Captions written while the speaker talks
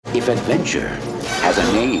If adventure has a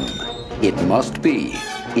name, it must be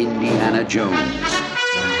Indiana Jones.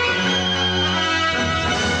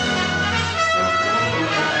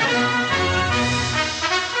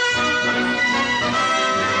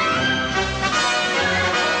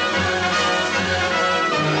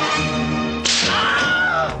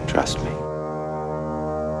 Trust me.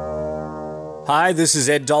 Hi, this is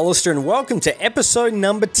Ed Dollister and welcome to episode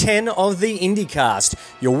number 10 of the Indy-Cast,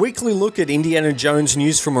 your weekly look at Indiana Jones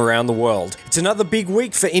news from around the world. It's another big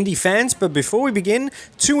week for Indy fans, but before we begin,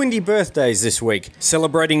 2 Indy birthdays this week.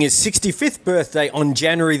 Celebrating his 65th birthday on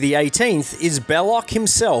January the 18th is Belloc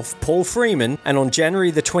himself, Paul Freeman, and on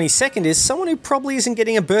January the 22nd is someone who probably isn't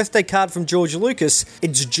getting a birthday card from George Lucas.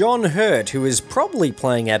 It's John Hurt, who is probably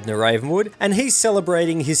playing Abner Ravenwood, and he's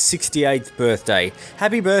celebrating his 68th birthday.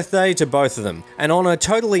 Happy birthday to both of them. And on a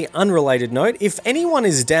totally unrelated note, if anyone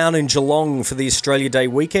is down in Geelong for the Australia Day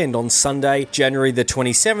weekend on Sunday, January the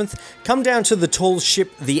 27th, come down to the tall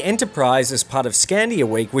ship The Enterprise as part of Scandia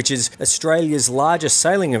Week, which is Australia's largest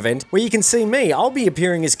sailing event, where you can see me. I'll be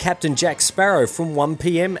appearing as Captain Jack Sparrow from 1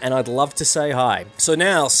 p.m, and I'd love to say hi. So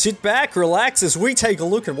now, sit back, relax, as we take a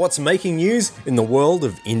look at what's making news in the world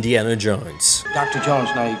of Indiana Jones. Dr. Jones,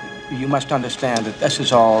 now, you must understand that this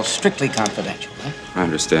is all strictly confidential. I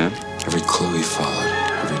understand. Every clue he followed,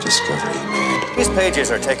 every discovery he made. These pages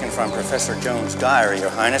are taken from Professor Jones' diary, Your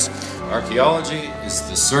Highness. Archaeology is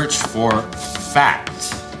the search for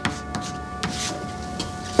fact,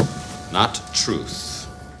 not truth.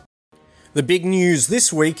 The big news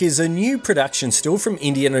this week is a new production still from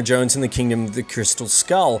Indiana Jones and the Kingdom of the Crystal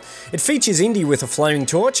Skull. It features Indy with a flaming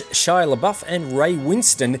torch, Shia LaBeouf and Ray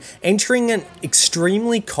Winston entering an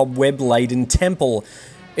extremely cobweb-laden temple.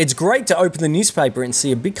 It's great to open the newspaper and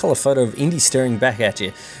see a big colour photo of Indy staring back at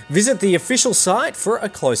you. Visit the official site for a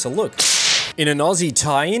closer look. In an Aussie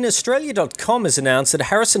tie-in, Australia.com has announced that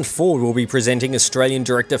Harrison Ford will be presenting Australian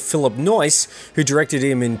director Philip Noyce, who directed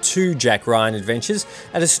him in 2 Jack Ryan adventures,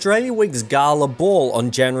 at Australia Week's Gala Ball on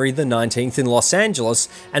January the 19th in Los Angeles,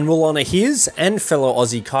 and will honour his and fellow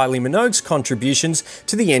Aussie Kylie Minogue's contributions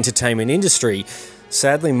to the entertainment industry.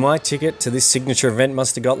 Sadly, my ticket to this signature event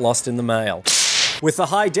must have got lost in the mail. With the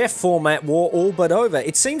high-def format war all but over,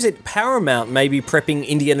 it seems that Paramount may be prepping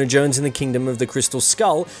Indiana Jones and the Kingdom of the Crystal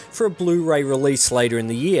Skull for a Blu-ray release later in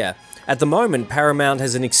the year. At the moment, Paramount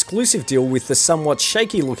has an exclusive deal with the somewhat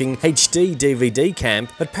shaky-looking HD DVD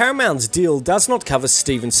camp, but Paramount's deal does not cover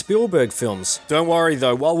Steven Spielberg films. Don't worry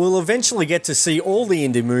though, while we'll eventually get to see all the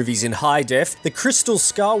Indy movies in high def, the Crystal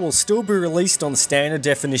Skull will still be released on standard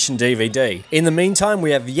definition DVD. In the meantime, we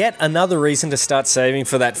have yet another reason to start saving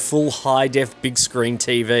for that full high def big screen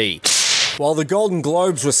TV. While the Golden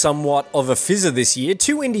Globes were somewhat of a fizzer this year,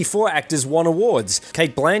 2 Indy 4 actors won awards.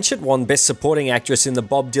 Cate Blanchett won Best Supporting Actress in the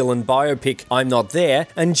Bob Dylan biopic I'm Not There,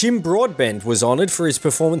 and Jim Broadbent was honoured for his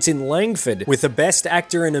performance in Langford with the Best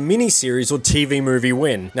Actor in a Miniseries or TV Movie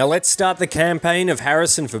win. Now let's start the campaign of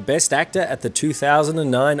Harrison for Best Actor at the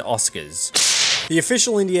 2009 Oscars. The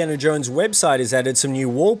official Indiana Jones website has added some new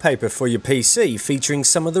wallpaper for your PC, featuring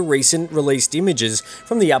some of the recent released images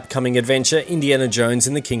from the upcoming adventure Indiana Jones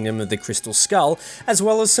and the Kingdom of the Crystal Skull, as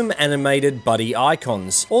well as some animated buddy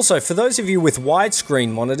icons. Also, for those of you with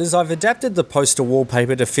widescreen monitors, I've adapted the poster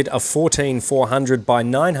wallpaper to fit a 14400 by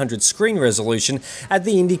 900 screen resolution at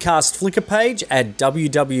the Indy-Cast Flickr page at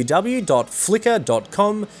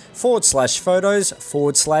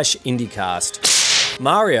www.flickr.com/photos/Indycast.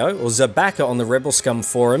 Mario, or Zabaka on the Rebel Scum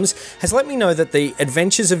forums, has let me know that The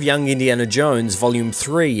Adventures of Young Indiana Jones Volume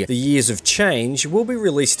 3, The Years of Change, will be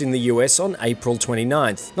released in the US on April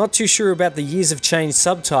 29th. Not too sure about the Years of Change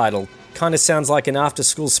subtitle. Kinda sounds like an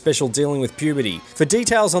after-school special dealing with puberty. For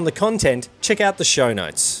details on the content, check out the show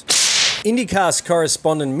notes. Indy-Cast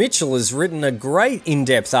correspondent Mitchell has written a great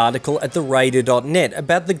in-depth article at theraider.net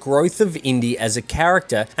about the growth of Indy as a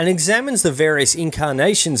character and examines the various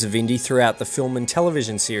incarnations of Indy throughout the film and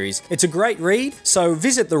television series. It's a great read, so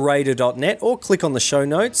visit theraider.net or click on the show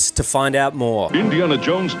notes to find out more. Indiana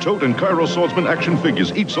Jones tote and Cairo Swordsman action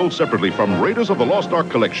figures, each sold separately from Raiders of the Lost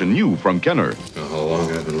Ark collection, new from Kenner. How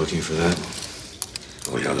long I've been looking for that?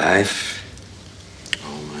 All your life?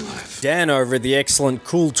 Dan over at the excellent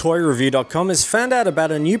CoolToyReview.com has found out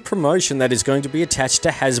about a new promotion that is going to be attached to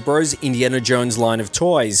Hasbro's Indiana Jones line of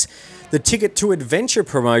toys. The Ticket to Adventure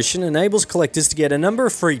promotion enables collectors to get a number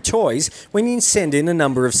of free toys when you send in a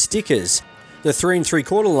number of stickers. The 3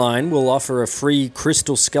 3/4 line will offer a free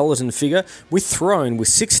crystal skeleton figure with throne with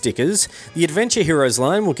 6 stickers. The Adventure Heroes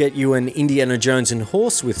line will get you an Indiana Jones and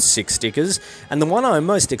horse with 6 stickers. And the one I'm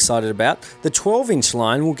most excited about, the 12-inch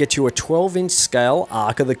line will get you a 12-inch scale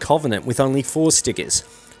Ark of the Covenant with only 4 stickers.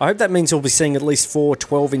 I hope that means we'll be seeing at least 4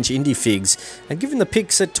 12-inch Indy figs, and given the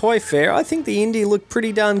pics at Toy Fair, I think the Indy looked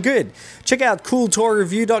pretty darn good. Check out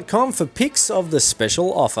cooltoyreview.com for pics of the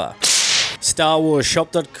special offer.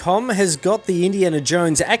 StarWarsShop.com has got the Indiana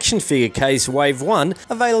Jones action figure case Wave 1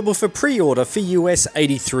 available for pre-order for US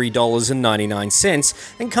 $83.99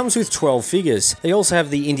 and comes with 12 figures. They also have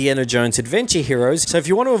the Indiana Jones Adventure Heroes, so if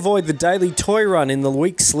you want to avoid the daily toy run in the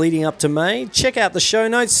weeks leading up to May, check out the show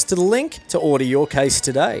notes to the link to order your case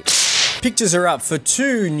today. Pictures are up for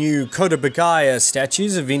 2 new Kodabagaya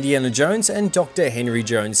statues of Indiana Jones and Dr. Henry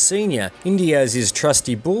Jones Sr. Indy has his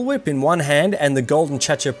trusty bullwhip in one hand and the golden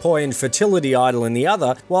Chachapoyan fertility idol in the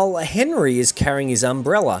other, while Henry is carrying his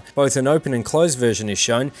umbrella. Both an open and closed version is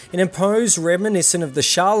shown in a pose reminiscent of the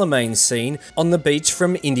Charlemagne scene on the beach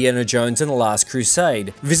from Indiana Jones and the Last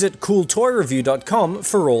Crusade. Visit cooltoyreview.com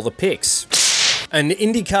for all the pics. An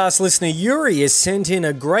Indy-Cast listener, Yuri, has sent in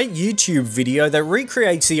a great YouTube video that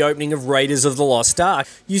recreates the opening of Raiders of the Lost Ark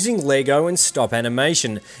using Lego and stop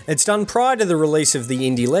animation. It's done prior to the release of the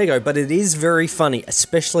Indy Lego, but it is very funny,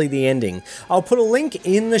 especially the ending. I'll put a link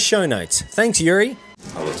in the show notes. Thanks, Yuri.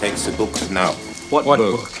 I will take the book now. What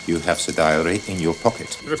book? You have the diary in your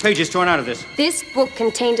pocket. There are pages torn out of this. This book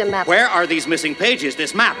contained a map. Where are these missing pages?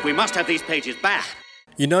 This map. We must have these pages back.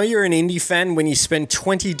 You know you're an Indy fan when you spend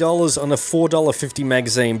 $20 on a $4.50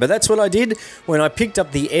 magazine, but that's what I did when I picked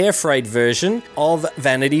up the air freight version of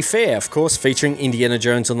Vanity Fair, of course featuring Indiana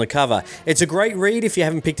Jones on the cover. It's a great read if you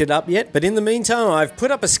haven't picked it up yet, but in the meantime I've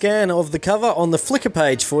put up a scan of the cover on the Flickr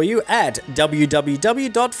page for you at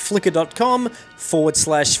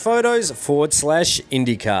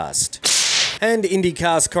www.flickr.com/photos/Indycast. And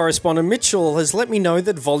Indy-Cast correspondent Mitchell has let me know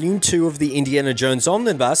that Volume 2 of the Indiana Jones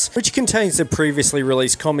Omnibus, which contains the previously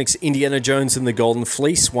released comics Indiana Jones and the Golden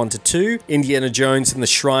Fleece 1-2, Indiana Jones and the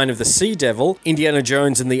Shrine of the Sea Devil, Indiana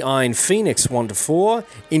Jones and the Iron Phoenix 1-4,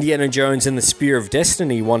 Indiana Jones and the Spear of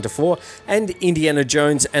Destiny 1-4, and Indiana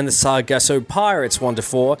Jones and the Sargasso Pirates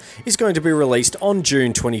 1-4, is going to be released on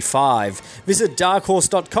June 25. Visit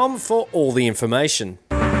darkhorse.com for all the information.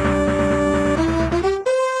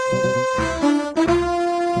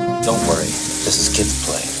 Don't worry, this is kids'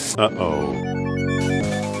 play. Uh-oh.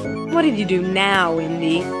 What did you do now,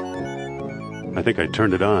 Indy? I think I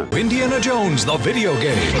turned it on. Indiana Jones, the video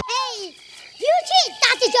game. Hey! You cheat,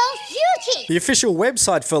 Dr. Jones! You cheat! The official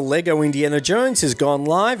website for LEGO Indiana Jones has gone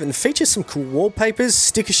live and features some cool wallpapers,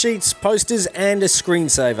 sticker sheets, posters, and a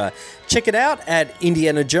screensaver. Check it out at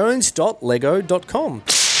indianajones.lego.com.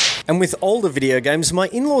 And with older video games, my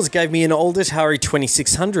in-laws gave me an old Atari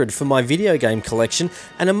 2600 for my video game collection,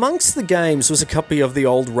 and amongst the games was a copy of the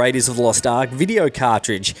old Raiders of the Lost Ark video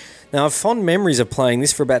cartridge. Now, I have fond memories of playing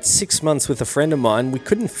this for about 6 months with a friend of mine. We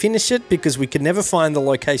couldn't finish it because we could never find the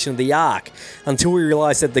location of the Ark until we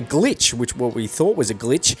realised that the glitch, which what we thought was a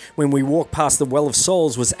glitch, when we walked past the Well of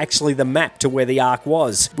Souls was actually the map to where the Ark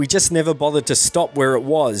was. We just never bothered to stop where it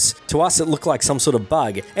was. To us, it looked like some sort of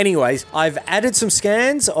bug. Anyways, I've added some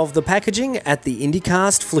scans of the packaging at the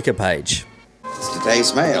Indy-Cast Flickr page. It's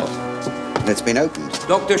today's mail. It's been opened.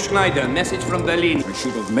 Dr. Schneider, message from Berlin. I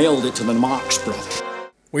should have mailed it to the Marx Brothers.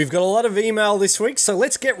 We've got a lot of email this week, so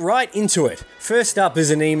let's get right into it. First up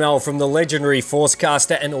is an email from the legendary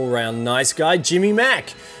Forcecaster and all-round nice guy, Jimmy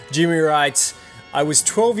Mack. Jimmy writes, I was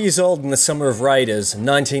 12 years old in the summer of Raiders,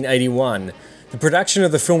 1981. The production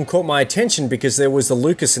of the film caught my attention because there was the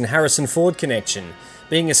Lucas and Harrison Ford connection.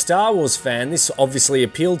 Being a Star Wars fan, this obviously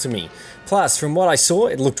appealed to me. Plus, from what I saw,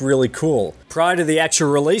 it looked really cool. Prior to the actual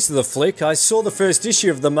release of the flick, I saw the first issue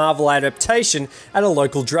of the Marvel adaptation at a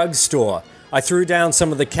local drugstore. I threw down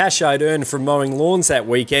some of the cash I'd earned from mowing lawns that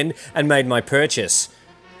weekend and made my purchase.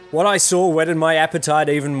 What I saw whetted my appetite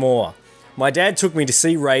even more. My dad took me to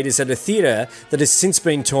see Raiders at a theatre that has since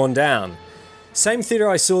been torn down. Same theatre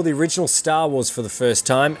I saw the original Star Wars for the first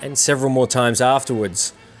time and several more times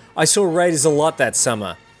afterwards. I saw Raiders a lot that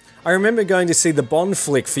summer. I remember going to see the Bond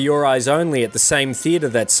flick For Your Eyes Only at the same theatre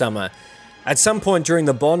that summer. At some point during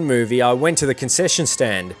the Bond movie, I went to the concession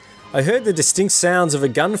stand. I heard the distinct sounds of a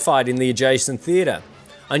gunfight in the adjacent theatre.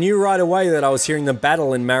 I knew right away that I was hearing the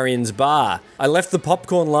battle in Marion's bar. I left the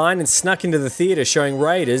popcorn line and snuck into the theatre showing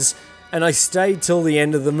Raiders, and I stayed till the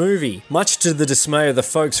end of the movie, much to the dismay of the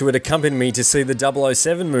folks who had accompanied me to see the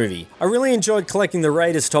 007 movie. I really enjoyed collecting the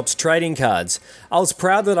Raiders Topps trading cards. I was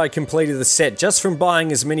proud that I completed the set just from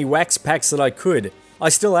buying as many wax packs that I could. I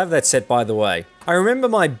still have that set, by the way. I remember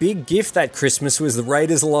my big gift that Christmas was the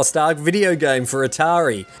Raiders Lost Ark video game for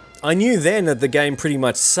Atari. I knew then that the game pretty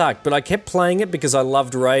much sucked, but I kept playing it because I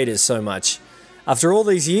loved Raiders so much. After all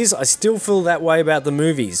these years, I still feel that way about the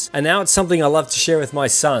movies, and now it's something I love to share with my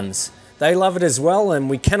sons. They love it as well,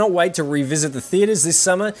 and we cannot wait to revisit the theatres this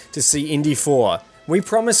summer to see Indy 4. We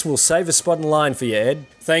promise we'll save a spot in line for you, Ed.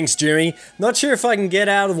 Thanks, Jimmy. Not sure if I can get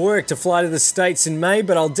out of work to fly to the States in May,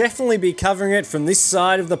 but I'll definitely be covering it from this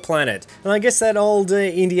side of the planet. And I guess that old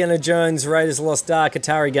Indiana Jones Raiders of the Lost Ark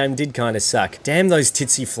Atari game did kind of suck. Damn those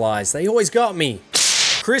Titsy Flies, they always got me.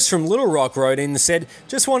 Chris from Little Rock wrote in and said,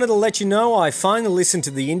 just wanted to let you know I finally listened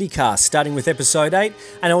to the Indy-Cast starting with episode 8,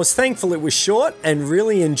 and I was thankful it was short and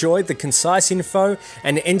really enjoyed the concise info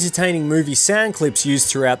and entertaining movie sound clips used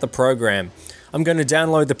throughout the program. I'm going to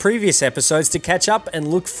download the previous episodes to catch up and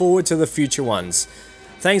look forward to the future ones.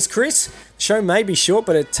 Thanks, Chris. The show may be short,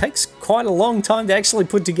 but it takes quite a long time to actually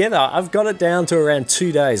put together. I've got it down to around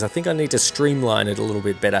 2 days. I think I need to streamline it a little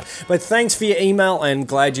bit better. But thanks for your email and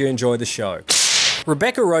glad you enjoyed the show.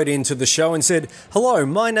 Rebecca wrote into the show and said, hello,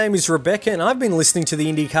 my name is Rebecca and I've been listening to the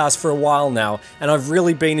Indy-Cast for a while now and I've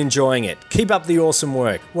really been enjoying it. Keep up the awesome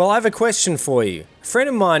work. Well, I have a question for you. A friend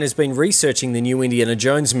of mine has been researching the new Indiana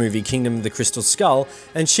Jones movie, Kingdom of the Crystal Skull,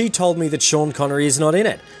 and she told me that Sean Connery is not in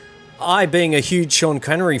it. I, being a huge Sean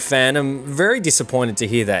Connery fan, am very disappointed to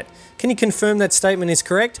hear that. Can you confirm that statement is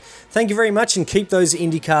correct? Thank you very much and keep those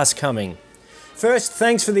Indy-Casts coming. First,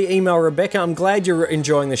 thanks for the email, Rebecca. I'm glad you're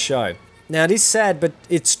enjoying the show. Now, it is sad, but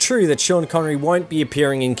it's true that Sean Connery won't be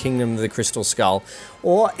appearing in Kingdom of the Crystal Skull,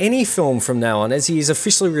 or any film from now on, as he is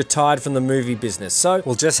officially retired from the movie business. So,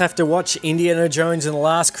 we'll just have to watch Indiana Jones and the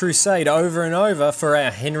Last Crusade over and over for our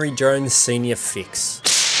Henry Jones Sr. fix.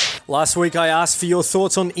 Last week I asked for your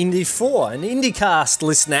thoughts on Indy 4, and Indy-Cast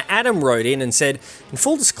listener Adam wrote in and said, in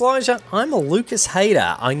full disclosure, I'm a Lucas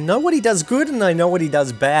hater. I know what he does good and I know what he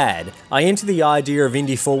does bad. I entered the idea of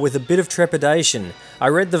Indy 4 with a bit of trepidation. I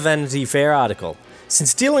read the Vanity Fair article.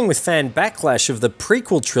 Since dealing with fan backlash of the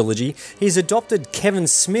prequel trilogy, he's adopted Kevin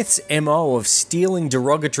Smith's MO of stealing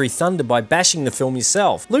derogatory thunder by bashing the film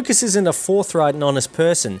himself. Lucas isn't a forthright and honest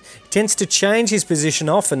person. He tends to change his position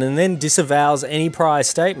often and then disavows any prior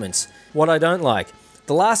statements. What I don't like.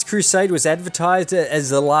 The Last Crusade was advertised as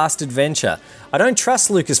the last adventure. I don't trust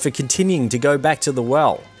Lucas for continuing to go back to the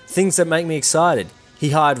well. Things that make me excited.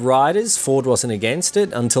 He hired writers, Ford wasn't against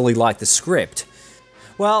it until he liked the script.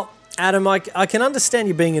 Well, Adam, I can understand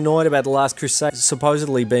you being annoyed about The Last Crusade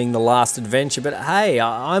supposedly being the last adventure, but hey,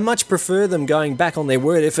 I much prefer them going back on their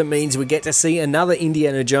word if it means we get to see another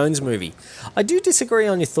Indiana Jones movie. I do disagree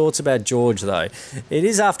on your thoughts about George, though. It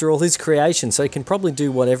is, after all, his creation, so he can probably do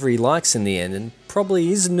whatever he likes in the end, and probably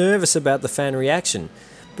is nervous about the fan reaction.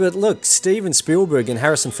 But look, Steven Spielberg and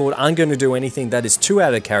Harrison Ford aren't going to do anything that is too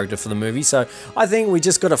out of character for the movie, so I think we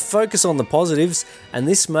just got to focus on the positives, and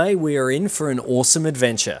this May we are in for an awesome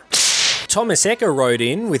adventure. Thomas Ecker wrote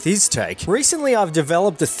in with his take. Recently I've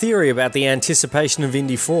developed a theory about the anticipation of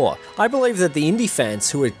Indy 4. I believe that the Indy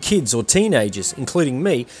fans who are kids or teenagers, including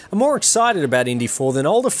me, are more excited about Indy 4 than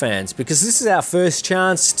older fans because this is our first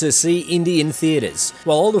chance to see Indy in theatres.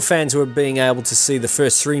 While older fans who are being able to see the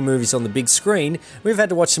first 3 movies on the big screen, we've had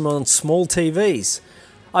to watch them on small TVs.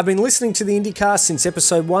 I've been listening to the Indy-Cast since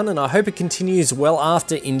episode 1 and I hope it continues well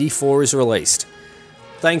after Indy 4 is released.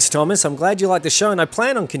 Thanks, Thomas. I'm glad you like the show and I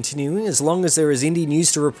plan on continuing as long as there is Indy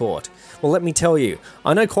news to report. Well, let me tell you,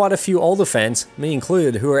 I know quite a few older fans, me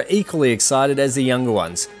included, who are equally excited as the younger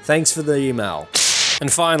ones. Thanks for the email.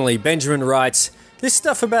 And finally, Benjamin writes, this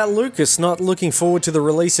stuff about Lucas not looking forward to the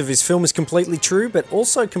release of his film is completely true, but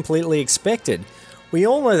also completely expected. We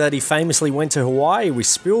all know that he famously went to Hawaii with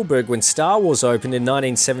Spielberg when Star Wars opened in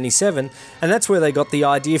 1977, and that's where they got the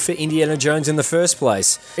idea for Indiana Jones in the first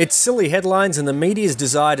place. It's silly headlines and the media's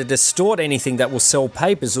desire to distort anything that will sell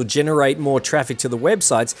papers or generate more traffic to the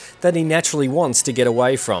websites that he naturally wants to get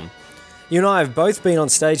away from. You and I have both been on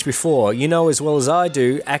stage before. You know as well as I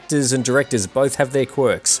do, actors and directors both have their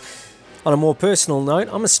quirks. On a more personal note,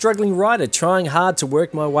 I'm a struggling writer trying hard to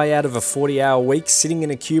work my way out of a 40-hour week sitting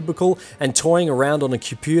in a cubicle and toying around on a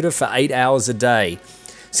computer for 8 hours a day.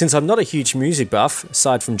 Since I'm not a huge music buff,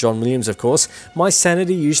 aside from John Williams of course, my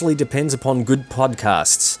sanity usually depends upon good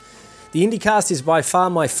podcasts. The Indy-Cast is by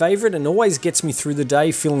far my favourite and always gets me through the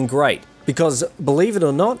day feeling great. Because, believe it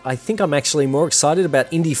or not, I think I'm actually more excited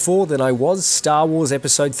about Indy 4 than I was Star Wars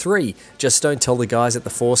Episode 3. Just don't tell the guys at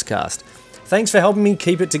the Forcecast. Thanks for helping me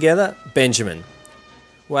keep it together, Benjamin.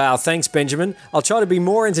 Wow, thanks, Benjamin. I'll try to be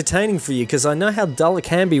more entertaining for you because I know how dull it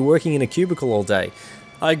can be working in a cubicle all day.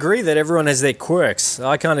 I agree that everyone has their quirks.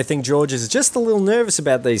 I kind of think George is just a little nervous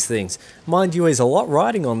about these things. Mind you, he's a lot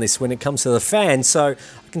riding on this when it comes to the fans, so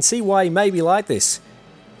I can see why he may be like this.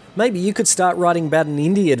 Maybe you could start writing about an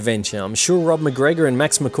indie adventure. I'm sure Rob McGregor and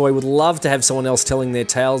Max McCoy would love to have someone else telling their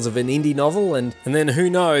tales of an indie novel, and then who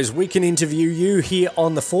knows, we can interview you here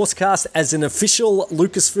on the Forcecast as an official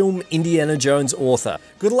Lucasfilm Indiana Jones author.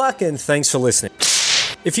 Good luck and thanks for listening.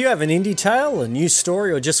 If you have an indie tale, a news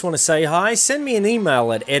story, or just want to say hi, send me an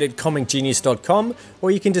email at ed@comicgenius.com,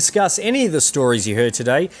 or you can discuss any of the stories you heard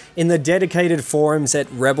today in the dedicated forums at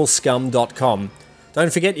rebelscum.com.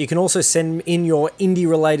 Don't forget, you can also send in your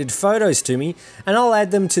indie-related photos to me, and I'll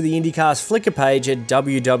add them to the Indy-Cast Flickr page at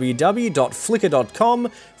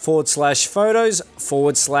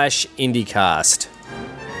www.flickr.com/photos/IndyCast.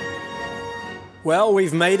 Well,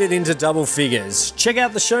 we've made it into double figures. Check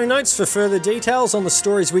out the show notes for further details on the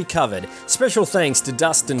stories we covered. Special thanks to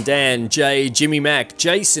Dustin, Dan, Jay, Jimmy Mac,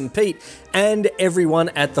 Jason, Pete, and everyone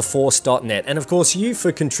at theforce.net, and of course you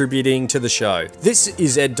for contributing to the show. This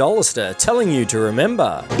is Ed Dollister telling you to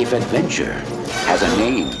remember, if adventure has a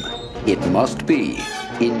name, it must be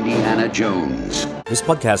Indiana Jones. This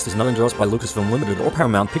podcast is not endorsed by Lucasfilm Limited or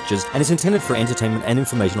Paramount Pictures and is intended for entertainment and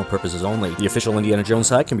informational purposes only. The official Indiana Jones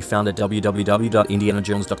site can be found at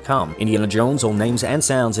www.indianajones.com. Indiana Jones, all names and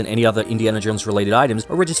sounds, and any other Indiana Jones related items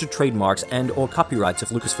are registered trademarks and or copyrights of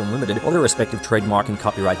Lucasfilm Limited or their respective trademark and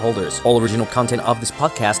copyright holders. All original content of this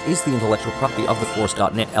podcast is the intellectual property of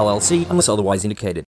theforce.net LLC unless otherwise indicated.